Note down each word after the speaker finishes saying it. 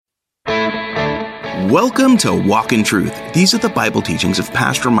Welcome to Walk in Truth. These are the Bible teachings of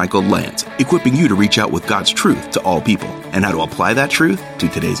Pastor Michael Lance, equipping you to reach out with God's truth to all people and how to apply that truth to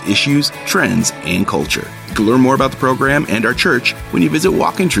today's issues, trends, and culture. You can learn more about the program and our church when you visit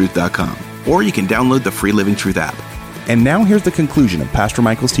walkintruth.com, or you can download the free Living Truth app. And now here's the conclusion of Pastor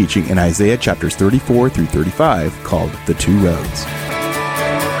Michael's teaching in Isaiah chapters 34 through 35 called The Two Roads.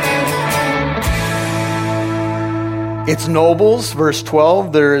 Its nobles, verse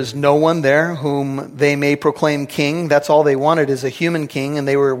 12, there is no one there whom they may proclaim king. That's all they wanted, is a human king, and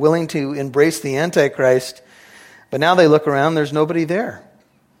they were willing to embrace the Antichrist. But now they look around, there's nobody there.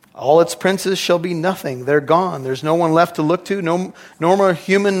 All its princes shall be nothing. They're gone. There's no one left to look to, no more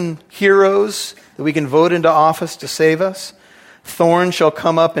human heroes that we can vote into office to save us. Thorns shall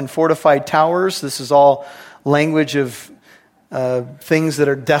come up in fortified towers. This is all language of things that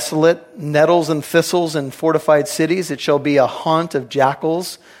are desolate, nettles and thistles in fortified cities. It shall be a haunt of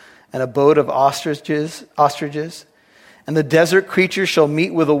jackals, an abode of ostriches. And the desert creatures shall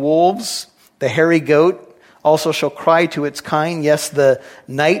meet with the wolves. The hairy goat also shall cry to its kind. Yes, the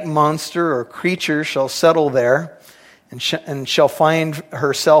night monster or creature shall settle there and shall find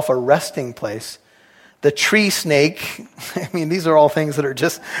herself a resting place. The tree snake, I mean, these are all things that are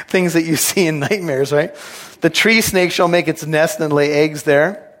just things that you see in nightmares, right? The tree snake shall make its nest and lay eggs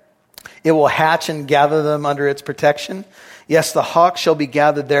there. It will hatch and gather them under its protection. Yes, the hawk shall be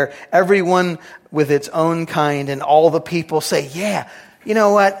gathered there, everyone with its own kind, and all the people say, yeah, you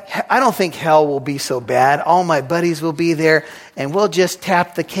know what? I don't think hell will be so bad. All my buddies will be there, and we'll just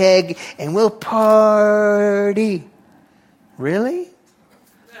tap the keg, and we'll party. Really?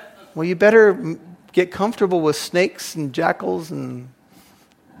 Well, you better get comfortable with snakes and jackals and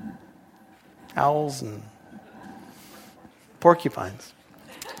owls and porcupines.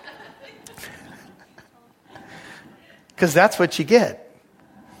 Because that's what you get.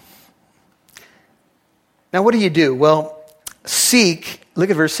 Now, what do? Well, seek, look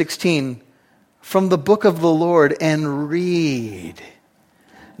at verse 16, from the book of the Lord and read.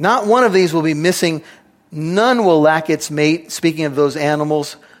 Not one of these will be missing. None will lack its mate, speaking of those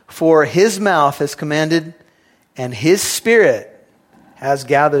animals, for his mouth has commanded and his spirit has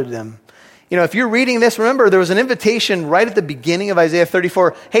gathered them. You know, if you're reading this, remember there was an invitation right at the beginning of Isaiah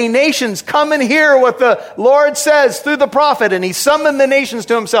 34. Hey, nations, come and hear what the Lord says through the prophet. And he summoned the nations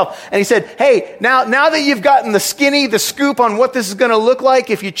to himself. And he said, hey, now that you've gotten the scoop on what this is going to look like,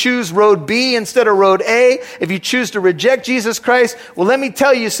 if you choose road B instead of road A, if you choose to reject Jesus Christ, well, let me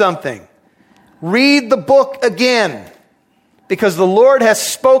tell you something. Read the book again. Because the Lord has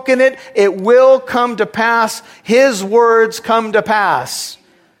spoken it, it will come to pass. His words come to pass.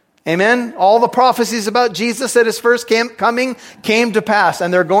 Amen? All the prophecies about Jesus at his first coming came to pass,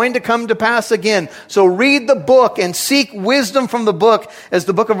 and they're going to come to pass again. So read the book and seek wisdom from the book, as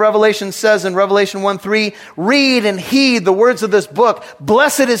the book of Revelation says in Revelation 1:3. Read and heed the words of this book.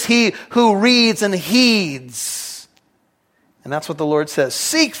 Blessed is he who reads and heeds. And that's what the Lord says.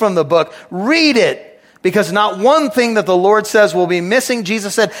 Seek from the book. Read it. Because not one thing that the Lord says will be missing.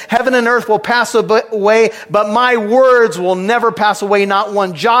 Jesus said, heaven and earth will pass away, but my words will never pass away. Not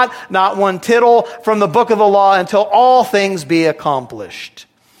one jot, not one tittle from the book of the law until all things be accomplished.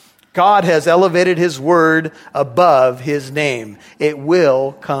 God has elevated his word above his name. It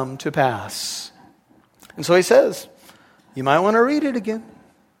will come to pass. And so he says, you might want to read it again.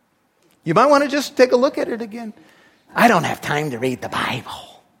 You might want to just take a look at it again. I don't have time to read the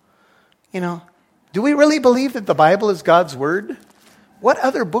Bible. You know, do we really believe that the Bible is God's word? What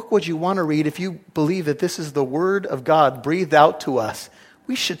other book would you want to read if you believe that this is the word of God breathed out to us?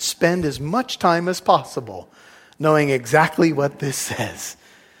 We should spend as much time as possible knowing exactly what this says.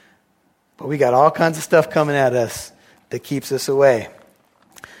 But we got all kinds of stuff coming at us that keeps us away.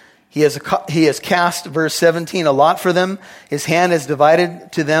 He has cast, verse 17, a lot for them. His hand has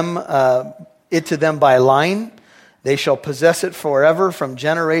divided to them by line. They shall possess it forever, from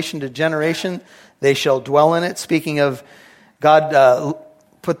generation to generation. They shall dwell in it. Speaking of God,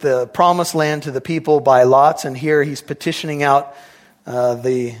 put the promised land to the people by lots, and here he's petitioning out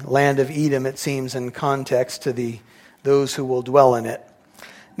the land of Edom, it seems, in context to those who will dwell in it.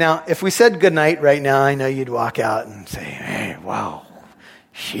 Now, if we said goodnight right now, I know you'd walk out and say, hey, wow,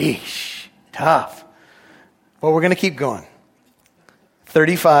 sheesh, tough. But we're going to keep going.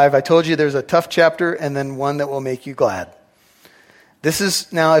 35, I told you there's a tough chapter and then one that will make you glad. This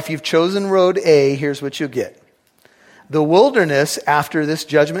is, now if you've chosen road A, here's what you'll get. The wilderness after this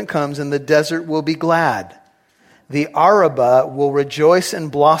judgment comes, and the desert will be glad. The Arabah will rejoice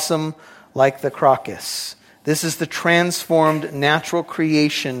and blossom like the crocus. This is the transformed natural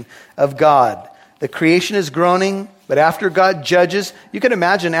creation of God. The creation is groaning, but after God judges, you can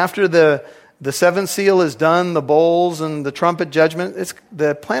imagine after the the seventh seal is done, the bowls and the trumpet judgment,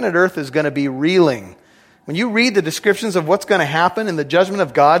 the planet Earth is going to be reeling. When you read the descriptions of what's going to happen in the judgment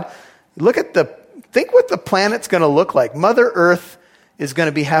of God, think what the planet's going to look like. Mother Earth is going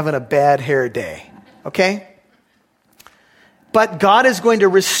to be having a bad hair day. Okay? But God is going to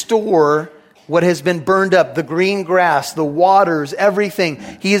restore what has been burned up, the green grass, the waters, everything.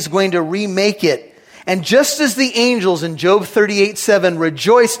 He is going to remake it. And just as the angels in Job 38:7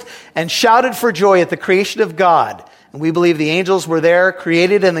 rejoiced and shouted for joy at the creation of God, and we believe the angels were there,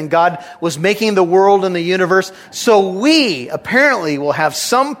 created, and then God was making the world and the universe, so we apparently will have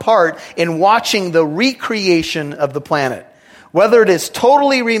some part in watching the recreation of the planet. Whether it is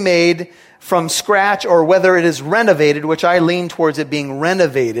totally remade from scratch or whether it is renovated, which I lean towards it being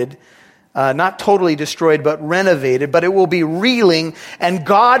renovated, not totally destroyed, but renovated, but it will be reeling, and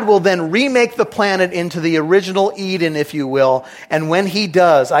God will then remake the planet into the original Eden, if you will. And when he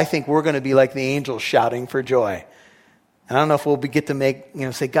does, I think we're going to be like the angels shouting for joy. And I don't know if we'll get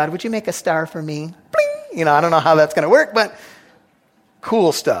to say, God, would you make a star for me? Bling! I don't know how that's going to work, but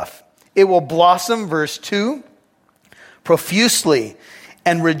cool stuff. It will blossom, verse 2, profusely,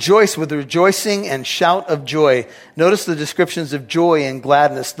 and rejoice with rejoicing and shout of joy. Notice the descriptions of joy and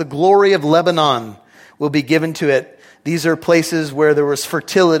gladness. The glory of Lebanon will be given to it. These are places where there was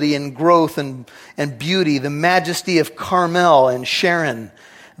fertility and growth and beauty. The majesty of Carmel and Sharon.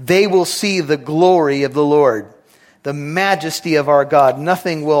 They will see the glory of the Lord. The majesty of our God.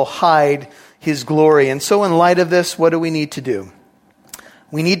 Nothing will hide his glory. And so in light of this, what do we need to do?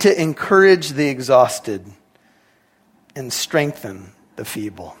 We need to encourage the exhausted and strengthen the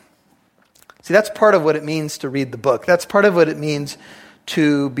feeble. See, that's part of what it means to read the book. That's part of what it means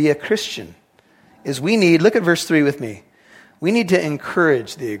to be a Christian. Look at verse 3 with me. We need to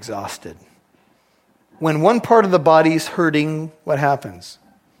encourage the exhausted. When one part of the body is hurting, what happens?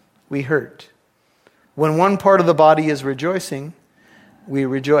 We hurt. When one part of the body is rejoicing, we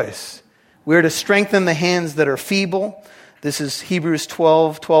rejoice. We are to strengthen the hands that are feeble. This is Hebrews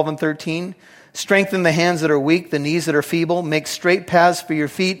 12 and 13. Strengthen the hands that are weak, the knees that are feeble. Make straight paths for your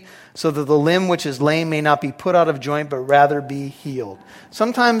feet, so that the limb which is lame may not be put out of joint, but rather be healed.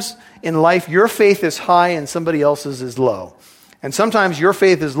 Sometimes in life, your faith is high and somebody else's is low. And sometimes your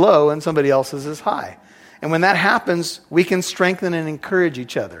faith is low and somebody else's is high. And when that happens, we can strengthen and encourage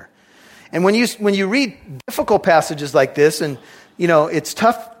each other. And when you read difficult passages like this, and it's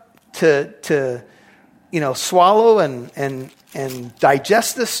tough to swallow and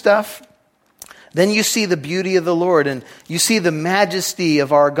digest this stuff, then you see the beauty of the Lord, and you see the majesty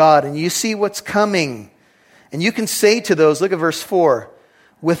of our God, and you see what's coming. And you can say to those, look at verse 4,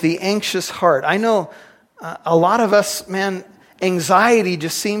 with the anxious heart. I know a lot of us, anxiety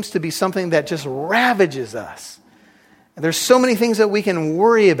just seems to be something that just ravages us. There's so many things that we can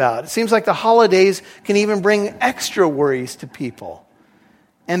worry about. It seems like the holidays can even bring extra worries to people.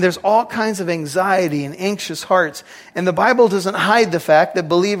 And there's all kinds of anxiety and anxious hearts. And the Bible doesn't hide the fact that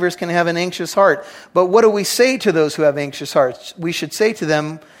believers can have an anxious heart. But what do we say to those who have anxious hearts? We should say to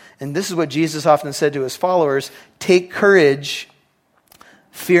them, and this is what Jesus often said to his followers, take courage,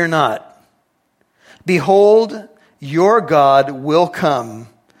 fear not. Behold, your God will come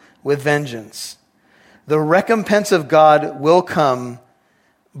with vengeance. The recompense of God will come,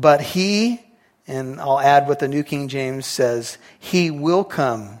 but he, and I'll add what the New King James says, he will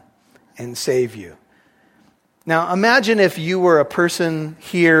come and save you. Now imagine if you were a person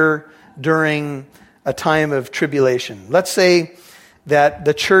here during a time of tribulation. Let's say that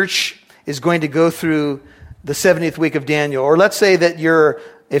the church is going to go through the 70th week of Daniel. Or let's say that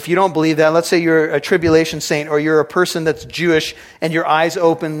if you don't believe that, let's say you're a tribulation saint or you're a person that's Jewish and your eyes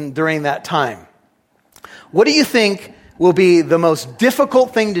open during that time. What do you think will be the most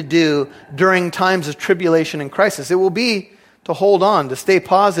difficult thing to do during times of tribulation and crisis? It will be to hold on, to stay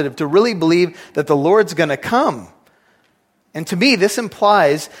positive, to really believe that the Lord's going to come. And to me, this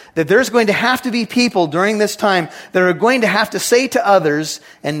implies that there's going to have to be people during this time that are going to have to say to others,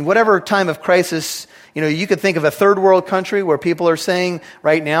 and whatever time of crisis, you could think of a third world country where people are saying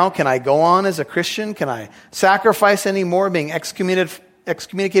right now, can I go on as a Christian? Can I sacrifice any more, being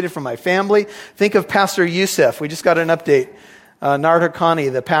excommunicated from my family? Think of Pastor Youssef. We just got an update.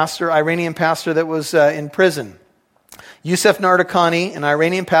 Nardakani, the Iranian pastor that was in prison. Youssef Nardakani, an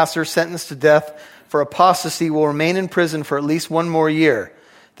Iranian pastor sentenced to death for apostasy, will remain in prison for at least one more year.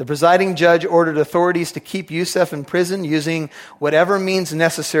 The presiding judge ordered authorities to keep Youssef in prison, using whatever means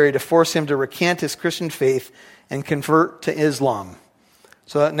necessary to force him to recant his Christian faith and convert to Islam.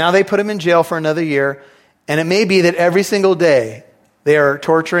 So now they put him in jail for another year, and it may be that every single day they are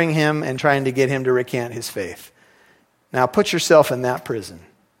torturing him and trying to get him to recant his faith. Now put yourself in that prison.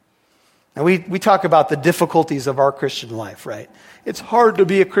 And we talk about the difficulties of our Christian life, right? It's hard to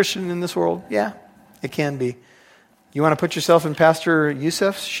be a Christian in this world. Yeah, it can be. You want to put yourself in Pastor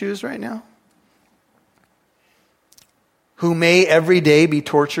Yusef's shoes right now? Who may every day be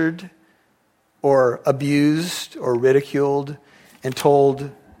tortured or abused or ridiculed and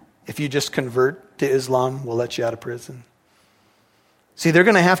told, if you just convert to Islam, we'll let you out of prison. See, they're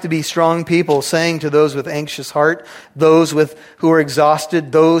going to have to be strong people saying to those with anxious heart, those who are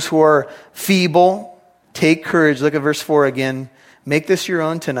exhausted, those who are feeble, take courage. Look at verse 4 again. Make this your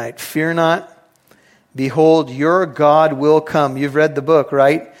own tonight. Fear not. Behold, your God will come. You've read the book,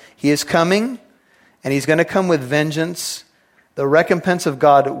 right? He is coming, and he's going to come with vengeance. The recompense of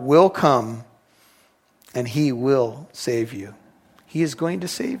God will come, and he will save you. He is going to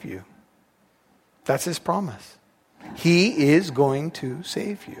save you. That's his promise. He is going to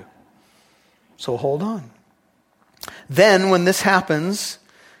save you. So hold on. Then when this happens,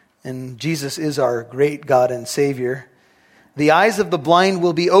 and Jesus is our great God and Savior, the eyes of the blind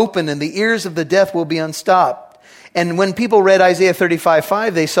will be opened and the ears of the deaf will be unstopped. And when people read Isaiah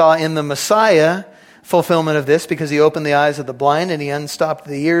 35:5, they saw in the Messiah fulfillment of this, because he opened the eyes of the blind and he unstopped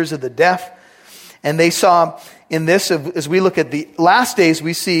the ears of the deaf. And they saw in this, as we look at the last days,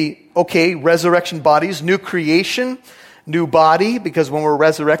 we see, okay, resurrection bodies, new creation, new body, because when we're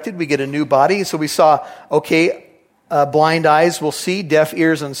resurrected, we get a new body. So we saw, okay, blind eyes will see, deaf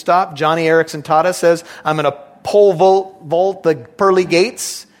ears unstopped. Johnny Erickson Tata says, I'm going to pole vault the pearly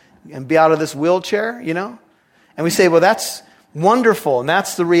gates and be out of this wheelchair, you know? And we say, well, that's wonderful, and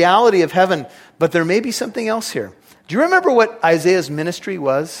that's the reality of heaven. But there may be something else here. Do you remember what Isaiah's ministry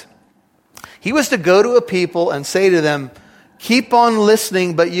was? He was to go to a people and say to them, keep on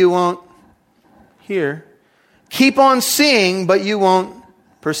listening, but you won't hear. Keep on seeing, but you won't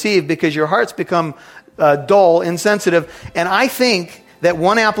perceive, because your hearts become dull, insensitive. And I think that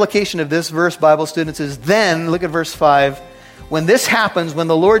one application of this verse, Bible students, is then, look at verse 5, when this happens, when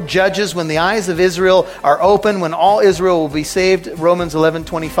the Lord judges, when the eyes of Israel are open, when all Israel will be saved, Romans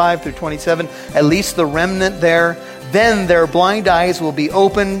 11:25 through 27, at least the remnant there, then their blind eyes will be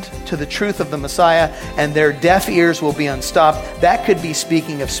opened to the truth of the Messiah, and their deaf ears will be unstopped. That could be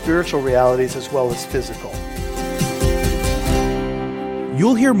speaking of spiritual realities as well as physical.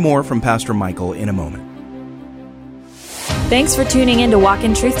 You'll hear more from Pastor Michael in a moment. Thanks for tuning in to Walk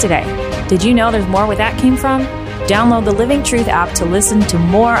in Truth today. Did you know there's more where that came from? Download the Living Truth app to listen to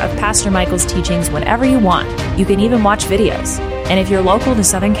more of Pastor Michael's teachings whenever you want. You can even watch videos. And if you're local to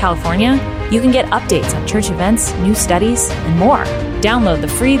Southern California, you can get updates on church events, new studies, and more. Download the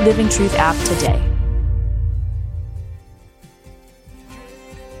free Living Truth app today.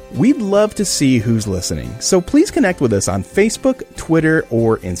 We'd love to see who's listening, so please connect with us on Facebook, Twitter,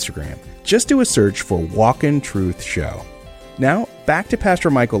 or Instagram. Just do a search for Walk in Truth Show. Now, back to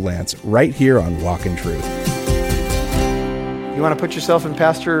Pastor Michael Lance right here on Walk in Truth. You want to put yourself in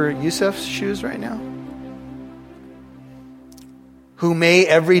Pastor Yusef's shoes right now? Who may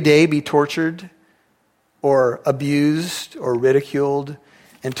every day be tortured or abused or ridiculed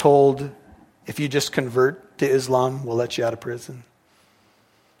and told, if you just convert to Islam, we'll let you out of prison.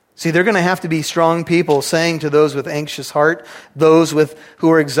 See, they're going to have to be strong people saying to those with anxious heart, those who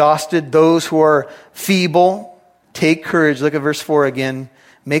are exhausted, those who are feeble, take courage. Look at verse 4 again.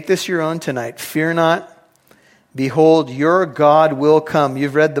 Make this your own tonight. Fear not. Behold, your God will come.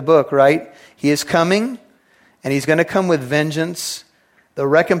 You've read the book, right? He is coming, and he's going to come with vengeance. The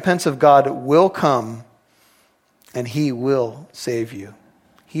recompense of God will come, and he will save you.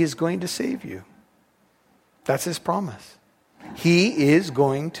 He is going to save you. That's his promise. He is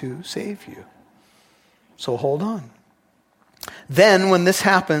going to save you. So hold on. Then when this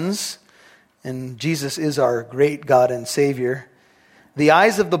happens, and Jesus is our great God and Savior, the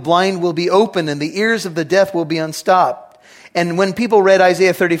eyes of the blind will be open and the ears of the deaf will be unstopped. And when people read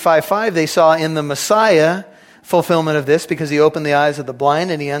Isaiah 35:5, they saw in the Messiah fulfillment of this, because he opened the eyes of the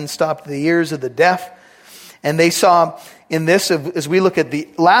blind and he unstopped the ears of the deaf. And they saw in this, as we look at the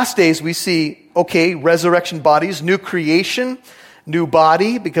last days, we see, okay, resurrection bodies, new creation, new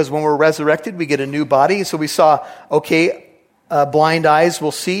body, because when we're resurrected, we get a new body. So we saw, okay, blind eyes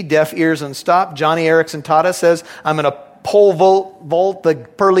will see, deaf ears unstopped. Johnny Erickson Tata says, I'm going to pole vault the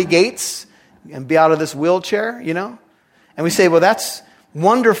pearly gates and be out of this wheelchair, you know? And we say, well, that's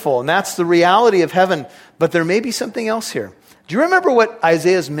wonderful, and that's the reality of heaven. But there may be something else here. Do you remember what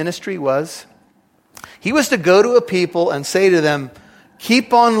Isaiah's ministry was? He was to go to a people and say to them,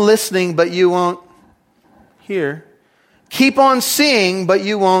 keep on listening, but you won't hear. Keep on seeing, but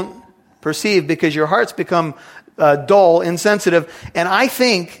you won't perceive, because your hearts become dull, insensitive. And I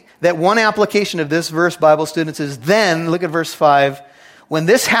think that one application of this verse, Bible students, is then, look at verse 5, When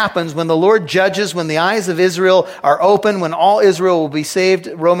this happens, when the Lord judges, when the eyes of Israel are open, when all Israel will be saved,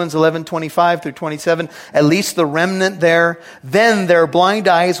 Romans 11:25 through 27, at least the remnant there, then their blind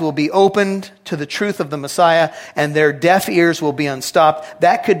eyes will be opened to the truth of the Messiah, and their deaf ears will be unstopped.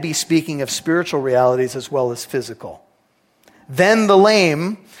 That could be speaking of spiritual realities as well as physical. Then the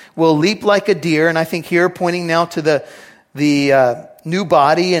lame will leap like a deer, and I think here, pointing now to the new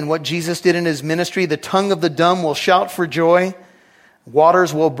body and what Jesus did in his ministry, the tongue of the dumb will shout for joy.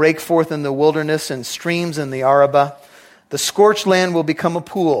 Waters will break forth in the wilderness and streams in the Arabah. The scorched land will become a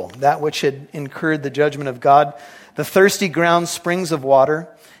pool, that which had incurred the judgment of God. The thirsty ground, springs of water.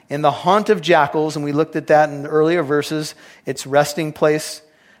 In the haunt of jackals, and we looked at that in the earlier verses, its resting place.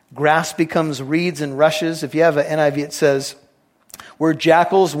 Grass becomes reeds and rushes. If you have an NIV, it says, where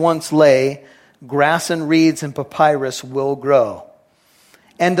jackals once lay, grass and reeds and papyrus will grow.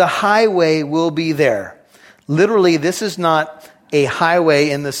 And a highway will be there. Literally, this is not a highway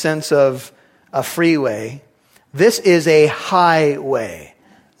in the sense of a freeway. This is a highway.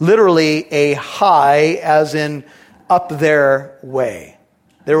 Literally a high as in up there way.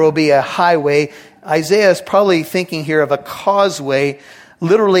 There will be a highway. Isaiah is probably thinking here of a causeway,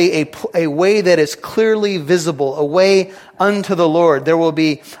 literally a way that is clearly visible, a way unto the Lord. There will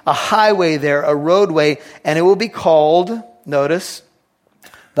be a highway there, a roadway, and it will be called, notice,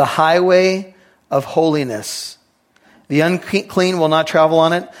 the highway of holiness. The unclean will not travel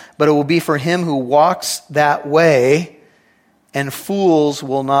on it, but it will be for him who walks that way, and fools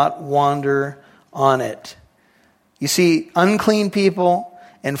will not wander on it. You see, unclean people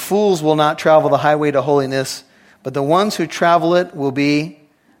and fools will not travel the highway to holiness, but the ones who travel it will be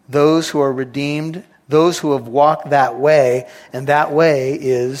those who are redeemed, those who have walked that way, and that way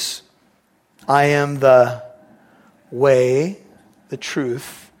is, I am the way, the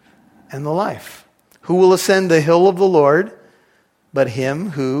truth, and the life. Who will ascend the hill of the Lord but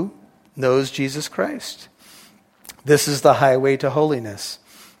him who knows Jesus Christ? This is the highway to holiness.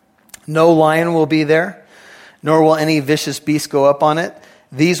 No lion will be there, nor will any vicious beast go up on it.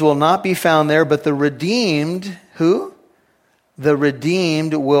 These will not be found there, but the redeemed, who? The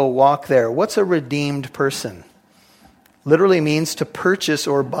redeemed will walk there. What's a redeemed person? Literally means to purchase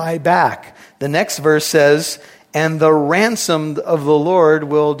or buy back. The next verse says, and the ransomed of the Lord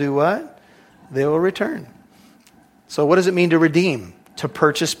will do what? They will return. So what does it mean to redeem? To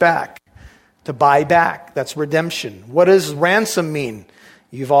purchase back. To buy back. That's redemption. What does ransom mean?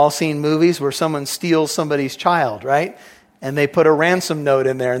 You've all seen movies where someone steals somebody's child, right? And they put a ransom note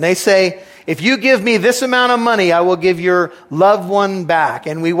in there. And they say, if you give me this amount of money, I will give your loved one back.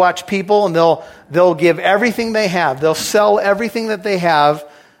 And we watch people and they'll give everything they have. They'll sell everything that they have.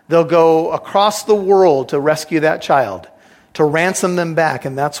 They'll go across the world to rescue that child, to ransom them back.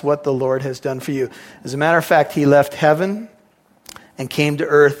 And that's what the Lord has done for you. As a matter of fact, he left heaven and came to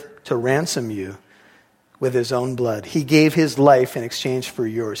earth to ransom you with his own blood. He gave his life in exchange for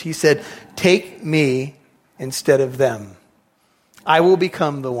yours. He said, take me instead of them. I will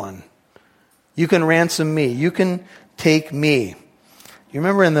become the one. You can ransom me. You can take me. You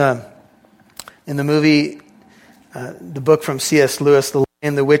remember in the movie, the book from C.S. Lewis, The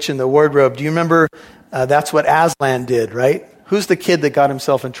Lion, the Witch, and the Wardrobe, do you remember that's what Aslan did, right? Who's the kid that got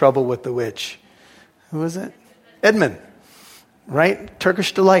himself in trouble with the witch? Who was it? Edmund, right?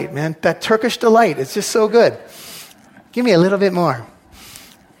 Turkish Delight, man. That Turkish Delight, it's just so good. Give me a little bit more.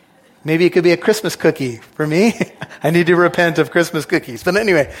 Maybe it could be a Christmas cookie for me. I need to repent of Christmas cookies. But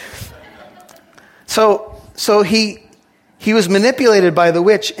anyway, so he was manipulated by the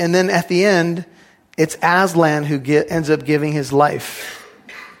witch, and then at the end, it's Aslan who ends up giving his life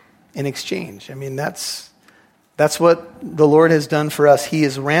in exchange. I mean, that's what the Lord has done for us. He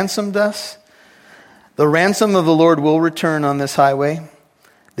has ransomed us. The ransom of the Lord will return on this highway.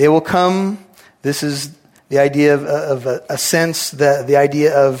 They will come. This is the idea of a sense, the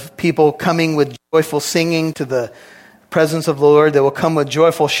idea of people coming with joyful singing to the presence of the Lord. They will come with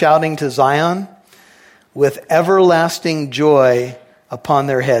joyful shouting to Zion, with everlasting joy upon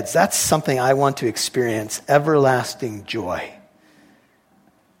their heads. That's something I want to experience, everlasting joy.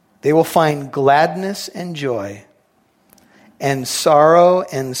 They will find gladness and joy, and sorrow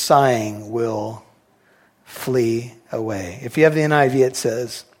and sighing will flee away. If you have the NIV, it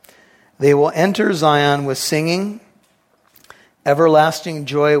says, they will enter Zion with singing. Everlasting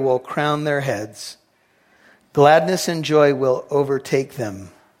joy will crown their heads. Gladness and joy will overtake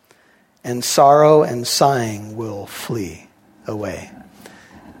them, and sorrow and sighing will flee away.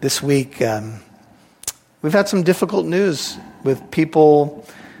 This week, we've had some difficult news with people.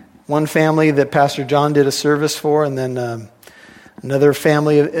 One family that Pastor John did a service for, and then another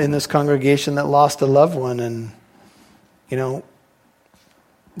family in this congregation that lost a loved one. And, you know,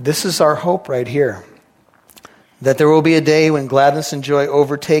 This is our hope right here, that there will be a day when gladness and joy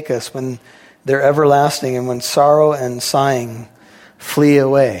overtake us, when they're everlasting, and when sorrow and sighing flee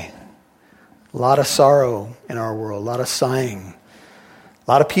away. A lot of sorrow in our world, a lot of sighing,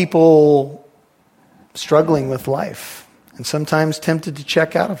 a lot of people struggling with life, and sometimes tempted to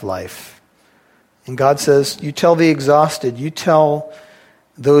check out of life. And God says, you tell the exhausted, you tell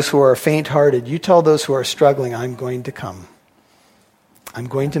those who are faint-hearted, you tell those who are struggling, I'm going to come. I'm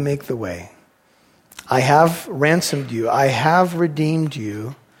going to make the way. I have ransomed you. I have redeemed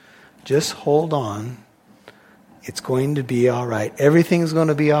you. Just hold on. It's going to be all right. Everything's going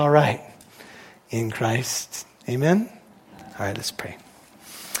to be all right in Christ. Amen? All right, let's pray.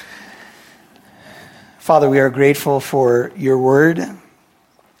 Father, we are grateful for your word.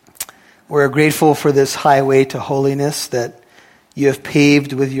 We're grateful for this highway to holiness that you have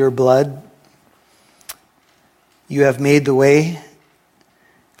paved with your blood. You have made the way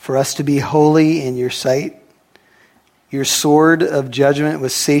for us to be holy in your sight. Your sword of judgment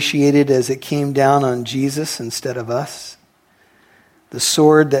was satiated as it came down on Jesus instead of us. The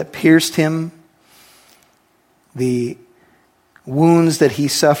sword that pierced him, the wounds that he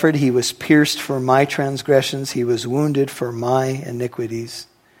suffered, he was pierced for my transgressions. He was wounded for my iniquities.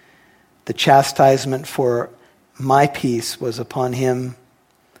 The chastisement for my peace was upon him.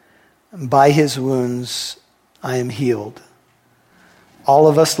 By his wounds I am healed. All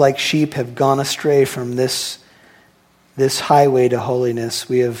of us like sheep have gone astray from this highway to holiness.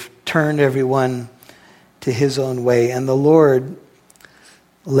 We have turned everyone to his own way, and the Lord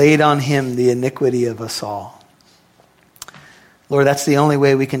laid on him the iniquity of us all. Lord, that's the only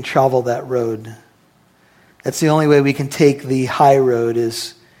way we can travel that road. That's the only way we can take the high road,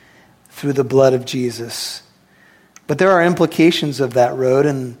 is through the blood of Jesus. But there are implications of that road,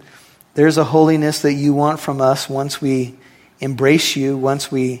 and there's a holiness that you want from us once we embrace you,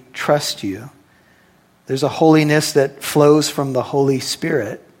 once we trust you. There's a holiness that flows from the Holy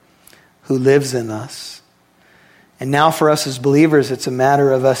Spirit who lives in us. And now for us as believers, it's a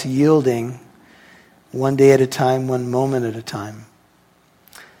matter of us yielding one day at a time, one moment at a time.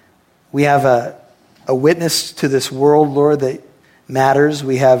 We have a witness to this world, Lord, that matters.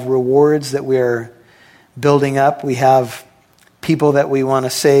 We have rewards that we are building up. We have people that we want to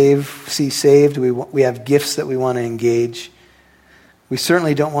see saved. We have gifts that we want to engage. We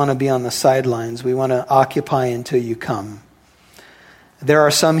certainly don't want to be on the sidelines. We want to occupy until you come. There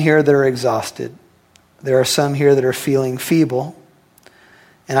are some here that are exhausted. There are some here that are feeling feeble.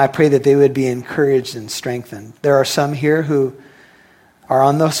 And I pray that they would be encouraged and strengthened. There are some here who are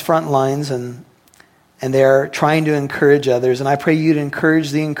on those front lines and they're trying to encourage others. And I pray you'd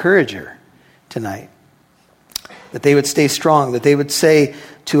encourage the encourager tonight. That they would stay strong. That they would say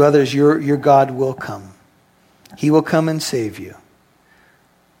to others, your God will come. He will come and save you.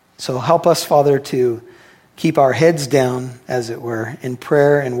 So help us, Father, to keep our heads down, as it were, in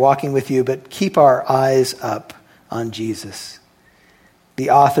prayer and walking with you, but keep our eyes up on Jesus,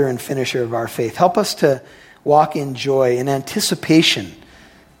 the author and finisher of our faith. Help us to walk in joy, in anticipation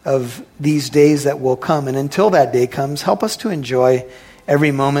of these days that will come. And until that day comes, help us to enjoy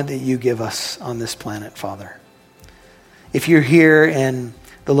every moment that you give us on this planet, Father. If you're here and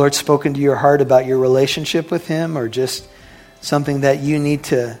the Lord's spoken to your heart about your relationship with him, or just something that you need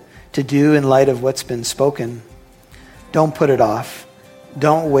to do in light of what's been spoken, don't put it off.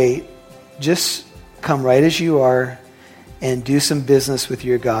 Don't wait. Just come right as you are and do some business with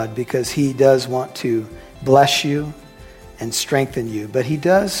your God, because he does want to bless you and strengthen you. But he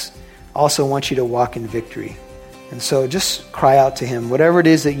does also want you to walk in victory. And so just cry out to him. Whatever it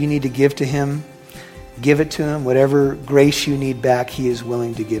is that you need to give to him, give it to him. Whatever grace you need back, he is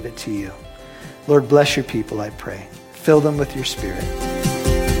willing to give it to you. Lord, bless your people, I pray. Fill them with your Spirit.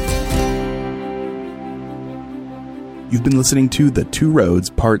 You've been listening to The Two Roads,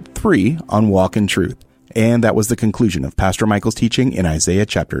 Part 3 on Walk in Truth. And that was the conclusion of Pastor Michael's teaching in Isaiah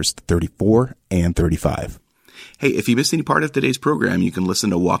chapters 34 and 35. Hey, if you missed any part of today's program, you can listen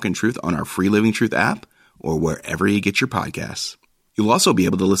to Walk in Truth on our free Living Truth app or wherever you get your podcasts. You'll also be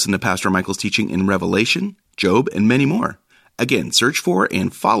able to listen to Pastor Michael's teaching in Revelation, Job, and many more. Again, search for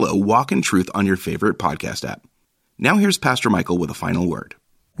and follow Walk in Truth on your favorite podcast app. Now here's Pastor Michael with a final word.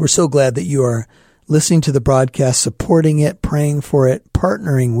 We're so glad that you are listening to the broadcast, supporting it, praying for it,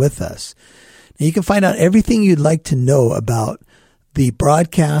 partnering with us. Now, you can find out everything you'd like to know about the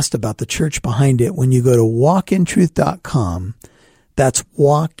broadcast, about the church behind it, when you go to walkintruth.com. That's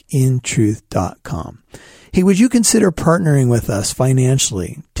walkintruth.com. Hey, would you consider partnering with us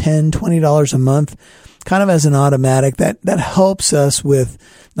financially? $10, $20 a month, kind of as an automatic. That helps us with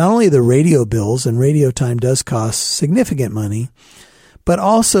not only the radio bills, and radio time does cost significant money, but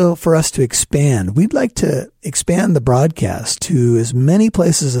also for us to expand. We'd like to expand the broadcast to as many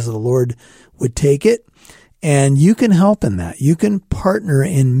places as the Lord would take it. And you can help in that. You can partner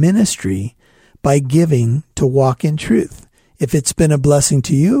in ministry by giving to Walk in Truth. If it's been a blessing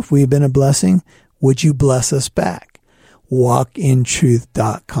to you, if we've been a blessing, would you bless us back?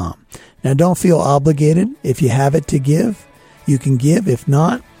 walkintruth.com. Now, don't feel obligated. If you have it to give, you can give. If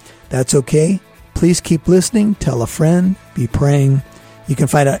not, that's okay. Please keep listening. Tell a friend. Be praying. You can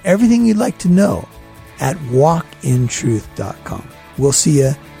find out everything you'd like to know at walkintruth.com. We'll see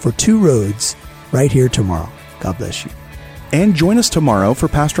you for Two Roads right here tomorrow. God bless you. And join us tomorrow for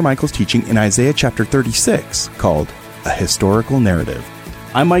Pastor Michael's teaching in Isaiah chapter 36 called A Historical Narrative.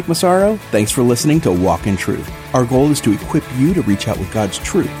 I'm Mike Massaro. Thanks for listening to Walk in Truth. Our goal is to equip you to reach out with God's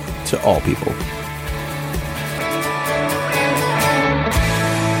truth to all people.